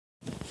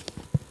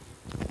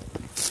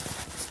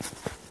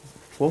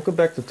Welcome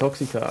back to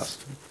Toxicast,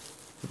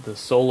 the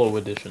solo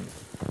edition.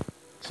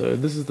 So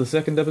this is the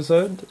second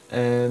episode,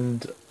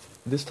 and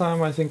this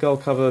time I think I'll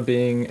cover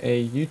being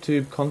a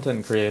YouTube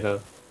content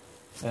creator,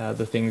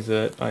 the things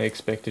that I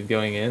expected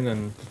going in,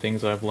 and the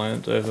things I've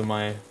learnt over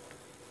my,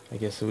 I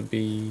guess it would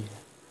be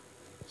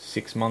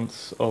 6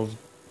 months of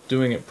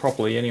doing it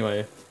properly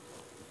anyway.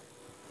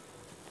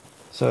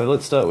 So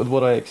let's start with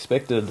what I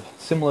expected.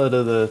 Similar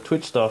to the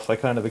Twitch stuff, I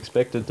kind of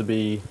expected to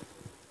be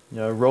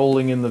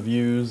rolling in the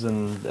views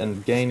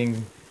and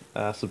gaining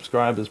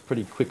subscribers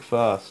pretty quick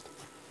fast.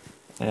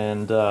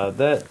 And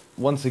that,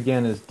 once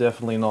again, is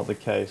definitely not the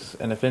case.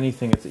 And if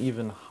anything, it's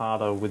even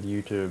harder with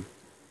YouTube.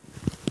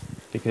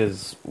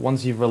 Because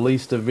once you've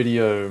released a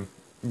video,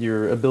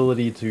 your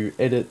ability to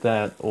edit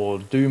that or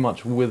do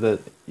much with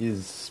it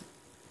is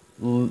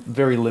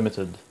very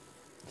limited.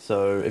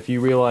 So if you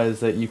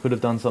realize that you could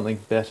have done something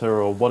better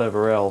or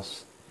whatever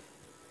else,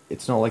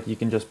 it's not like you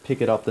can just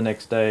pick it up the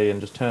next day and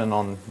just turn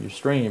on your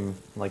stream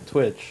like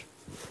Twitch.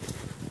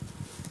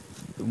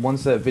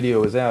 Once that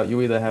video is out,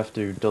 you either have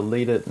to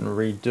delete it and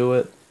redo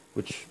it,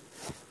 which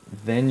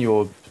then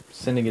you're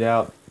sending it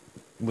out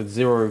with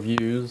 0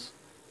 views,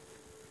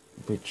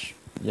 which,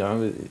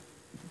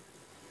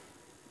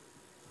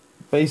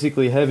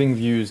 basically having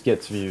views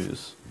gets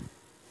views.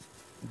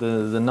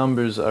 The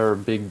numbers are a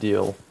big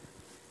deal.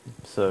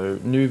 So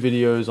new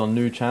videos on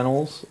new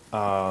channels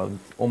are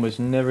almost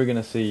never going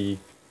to see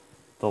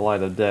the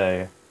light of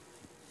day,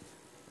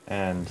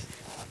 and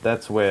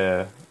that's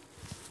where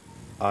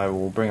I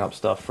will bring up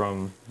stuff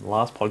from the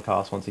last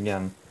podcast once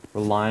again.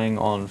 Relying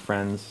on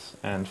friends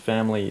and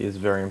family is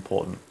very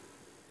important.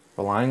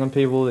 Relying on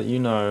people that you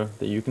know,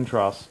 that you can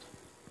trust,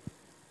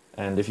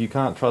 and if you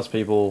can't trust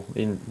people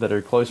that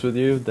are close with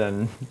you,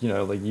 then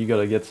you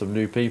gotta get some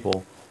new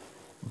people.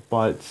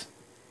 But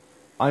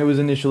I was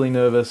initially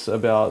nervous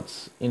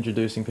about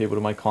introducing people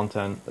to my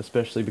content,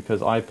 especially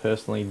because I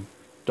personally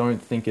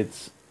don't think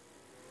it's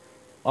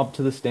up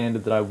to the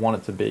standard that I want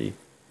it to be,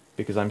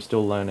 because I'm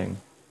still learning.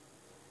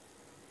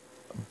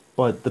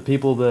 But the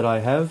people that I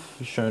have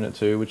shown it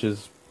to, which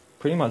is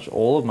pretty much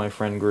all of my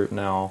friend group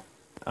now,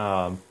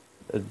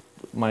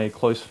 my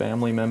close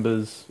family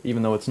members,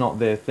 even though it's not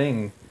their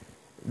thing,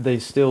 they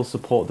still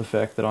support the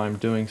fact that I'm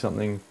doing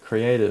something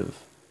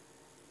creative.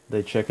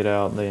 They check it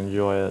out, they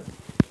enjoy it.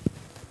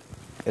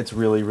 It's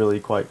really, really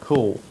quite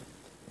cool.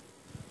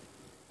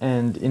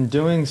 And in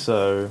doing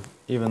so,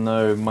 even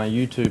though my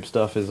YouTube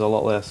stuff is a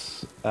lot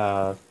less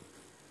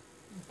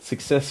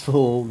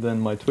successful than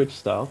my Twitch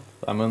stuff,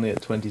 I'm only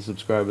at 20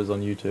 subscribers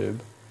on YouTube,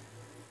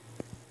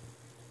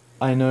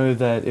 I know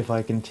that if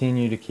I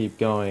continue to keep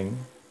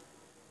going,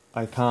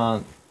 I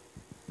can't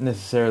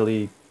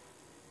necessarily,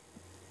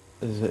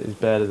 as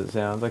bad as it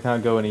sounds, I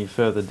can't go any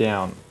further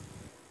down.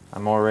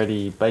 I'm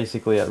already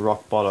basically at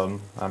rock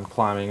bottom. I'm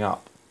climbing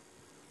up.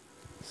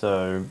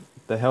 So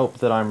the help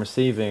that I'm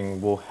receiving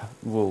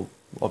will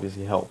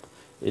obviously help.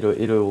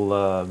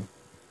 It'll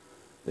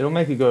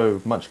make it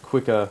go much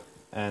quicker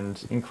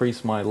and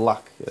increase my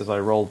luck as I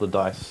roll the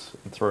dice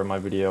and throw my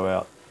video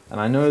out.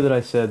 And I know that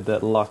I said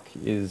that luck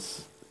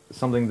is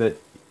something that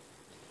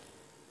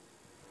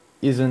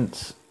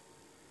isn't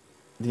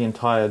the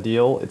entire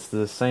deal. It's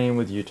the same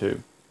with YouTube.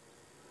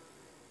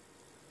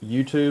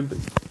 YouTube,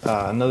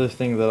 another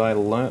thing that I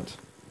learnt,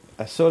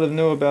 I sort of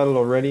knew about it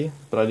already,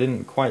 but I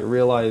didn't quite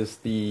realize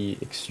the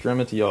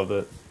extremity of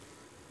it,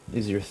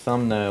 is your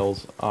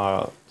thumbnails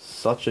are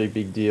such a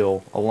big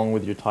deal along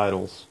with your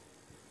titles.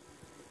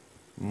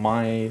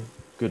 My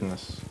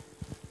goodness.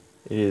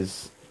 It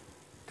is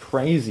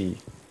crazy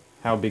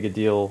how big a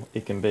deal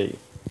it can be.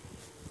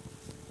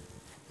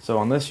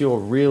 So unless you're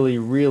really,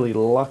 really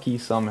lucky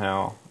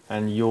somehow,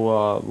 and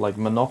you're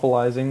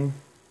monopolizing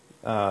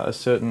a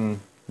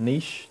certain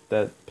niche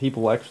that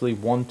people actually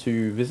want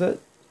to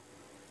visit,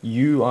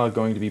 you are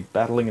going to be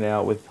battling it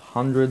out with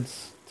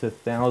hundreds to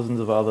thousands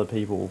of other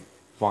people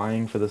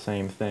vying for the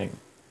same thing.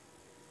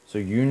 So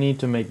you need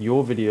to make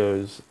your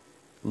videos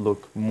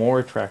look more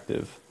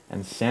attractive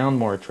and sound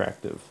more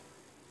attractive.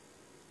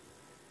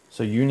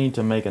 So you need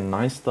to make a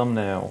nice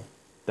thumbnail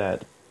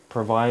that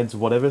provides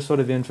whatever sort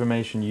of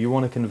information you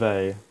want to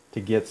convey to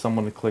get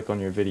someone to click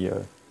on your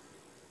video.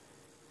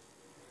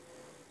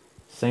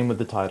 Same with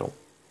the title.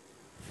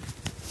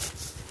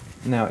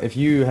 Now, if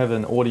you have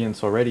an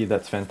audience already,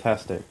 that's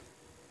fantastic,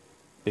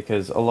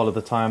 because a lot of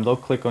the time they'll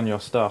click on your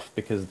stuff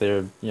because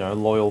they're,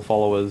 loyal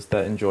followers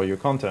that enjoy your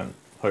content,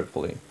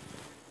 hopefully.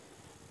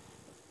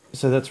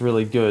 So that's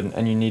really good,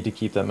 and you need to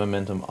keep that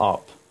momentum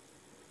up.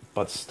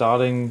 But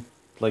starting,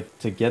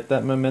 to get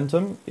that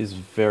momentum is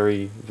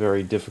very,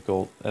 very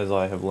difficult, as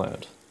I have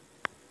learned.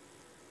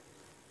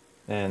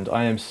 And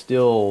I am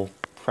still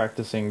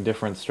practicing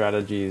different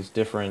strategies,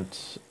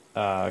 different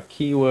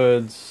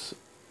keywords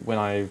when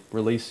I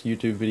release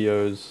YouTube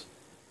videos,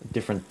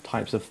 different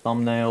types of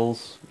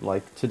thumbnails.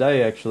 Like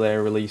today, actually, I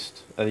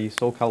released a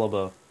Soul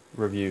Calibur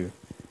review,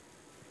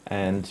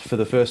 and for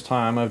the first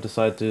time, I've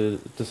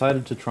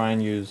decided to try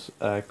and use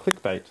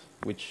clickbait.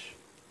 Which,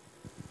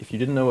 if you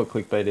didn't know what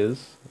clickbait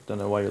is, I don't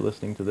know why you're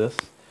listening to this,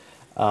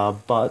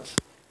 but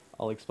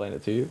I'll explain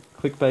it to you.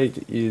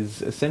 Clickbait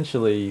is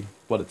essentially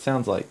what it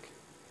sounds like.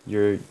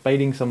 You're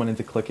baiting someone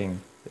into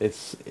clicking.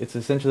 It's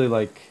essentially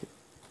like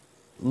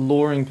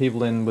luring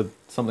people in with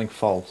something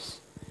false.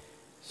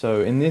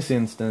 So in this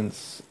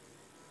instance,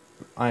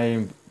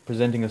 I'm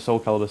presenting a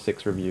Soul Calibur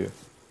 6 review.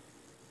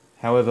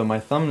 However, my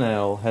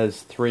thumbnail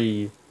has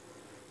 3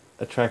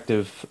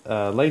 attractive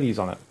ladies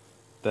on it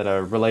that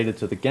are related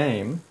to the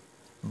game,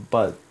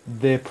 but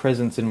their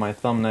presence in my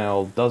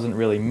thumbnail doesn't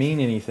really mean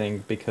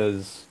anything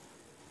because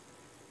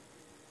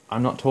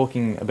I'm not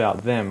talking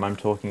about them, I'm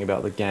talking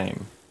about the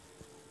game.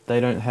 They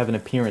don't have an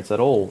appearance at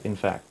all, in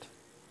fact.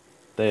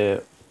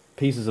 They're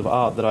pieces of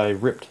art that I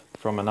ripped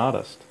from an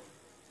artist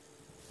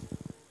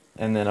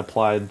and then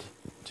applied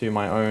to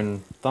my own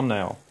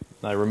thumbnail.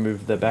 I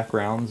removed their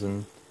backgrounds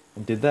and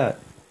did that.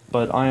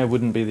 But I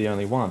wouldn't be the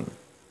only one.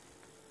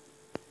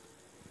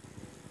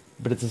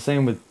 But it's the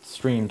same with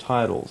stream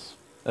titles.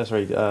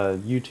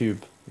 YouTube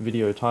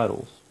video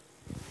titles.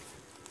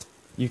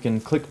 You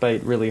can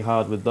clickbait really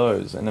hard with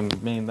those, and I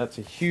mean, that's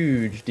a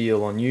huge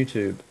deal on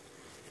YouTube.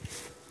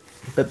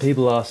 But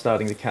people are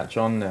starting to catch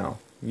on now.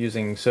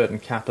 Using certain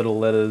capital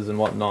letters and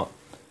whatnot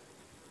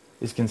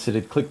is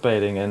considered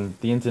clickbaiting, and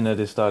the internet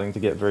is starting to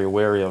get very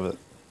wary of it.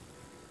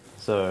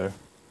 So,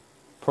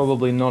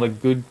 probably not a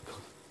good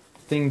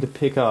thing to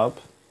pick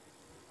up,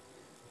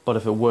 but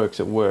if it works,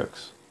 it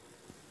works.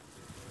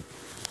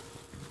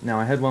 Now,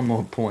 I had one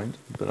more point,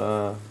 but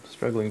I'm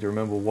struggling to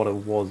remember what it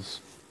was.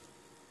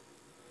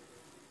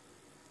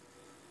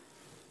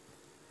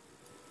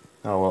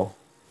 Oh well,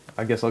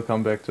 I guess I'll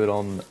come back to it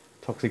on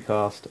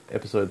Toxicast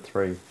episode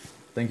 3.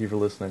 Thank you for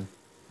listening.